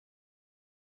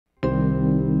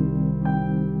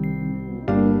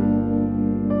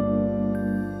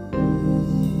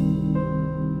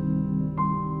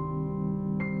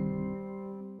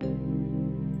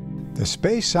The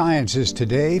space sciences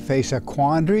today face a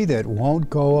quandary that won't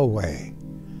go away.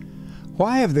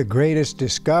 Why have the greatest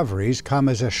discoveries come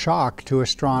as a shock to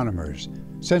astronomers?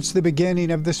 Since the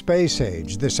beginning of the space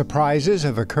age, the surprises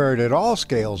have occurred at all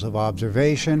scales of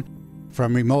observation,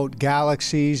 from remote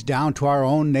galaxies down to our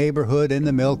own neighborhood in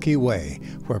the Milky Way,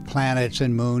 where planets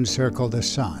and moons circle the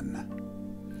sun.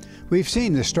 We've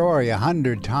seen the story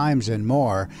 100 times and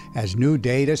more as new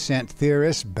data sent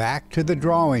theorists back to the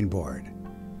drawing board.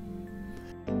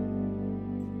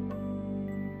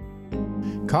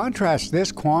 Contrast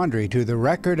this quandary to the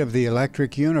record of the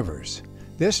electric universe.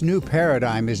 This new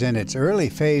paradigm is in its early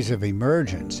phase of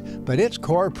emergence, but its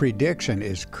core prediction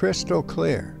is crystal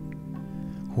clear.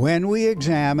 When we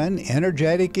examine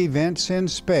energetic events in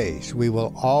space, we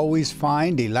will always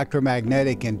find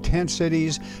electromagnetic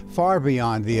intensities far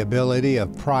beyond the ability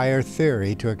of prior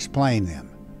theory to explain them.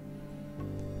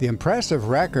 The impressive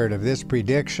record of this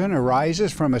prediction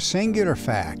arises from a singular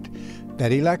fact: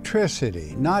 that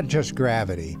electricity, not just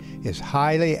gravity, is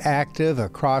highly active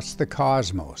across the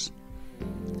cosmos.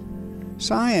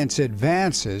 Science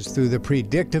advances through the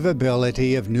predictive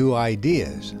ability of new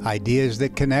ideas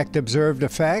that connect observed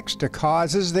effects to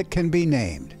causes that can be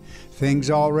named. Things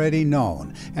already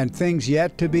known and things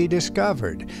yet to be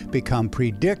discovered become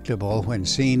predictable when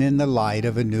seen in the light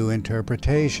of a new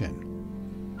interpretation.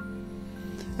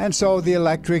 And so the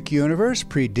electric universe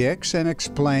predicts and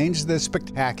explains the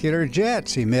spectacular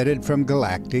jets emitted from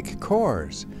galactic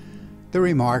cores, the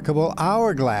remarkable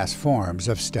hourglass forms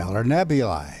of stellar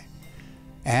nebulae,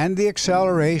 and the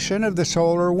acceleration of the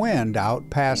solar wind out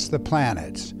past the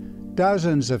planets.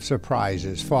 Dozens of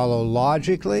surprises follow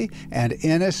logically and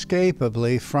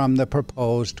inescapably from the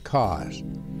proposed cause.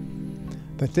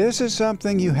 But this is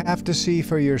something you have to see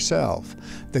for yourself.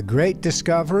 The great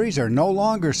discoveries are no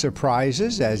longer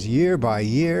surprises as year by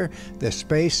year the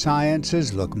space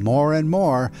sciences look more and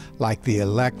more like the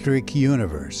electric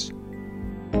universe.